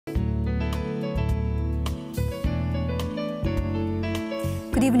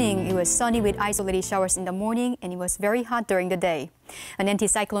Good evening. It was sunny with isolated showers in the morning and it was very hot during the day. An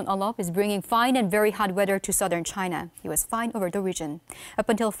anticyclone Olaf is bringing fine and very hot weather to southern China. It was fine over the region. Up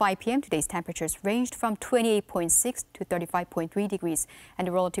until 5 p.m., today's temperatures ranged from 28.6 to 35.3 degrees and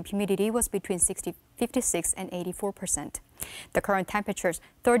the relative humidity was between 56 and 84%. The current temperature is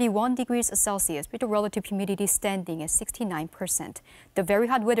 31 degrees Celsius with the relative humidity standing at 69%. The very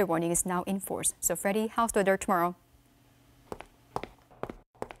hot weather warning is now in force. So Freddie, how's the weather tomorrow?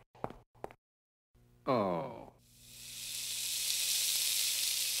 Oh.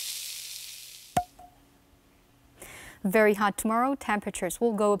 Very hot tomorrow. Temperatures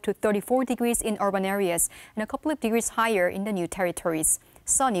will go up to 34 degrees in urban areas and a couple of degrees higher in the new territories.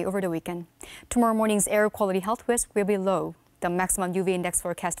 Sunny over the weekend. Tomorrow morning's air quality health risk will be low. The maximum UV index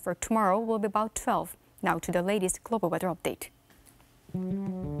forecast for tomorrow will be about 12. Now to the latest global weather update.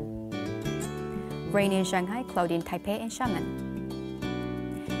 Rain in Shanghai, cloudy in Taipei and Xiamen.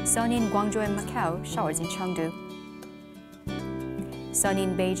 Sunny in Guangzhou and Macau, showers in Chengdu. Sunny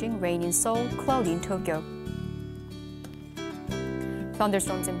in Beijing, rain in Seoul, cloudy in Tokyo.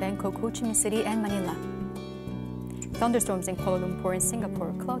 Thunderstorms in Bangkok, Ho Chi Minh City and Manila. Thunderstorms in Kuala Lumpur and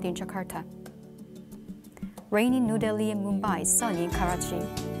Singapore, cloudy in Jakarta. Rain in New Delhi and Mumbai, sunny in Karachi.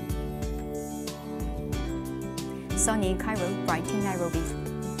 Sunny in Cairo, bright in Nairobi.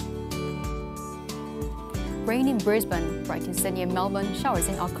 Rain in Brisbane, bright in Sydney and Melbourne, showers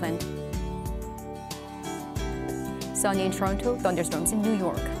in Auckland. Sunny in Toronto, thunderstorms in New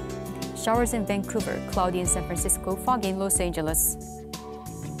York. Showers in Vancouver, cloudy in San Francisco, foggy in Los Angeles.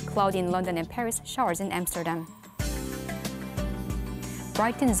 Cloudy in London and Paris, showers in Amsterdam.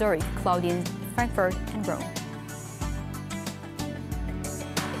 Bright in Zurich, cloudy in Frankfurt and Rome.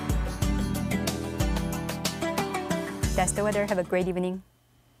 That's the weather. Have a great evening.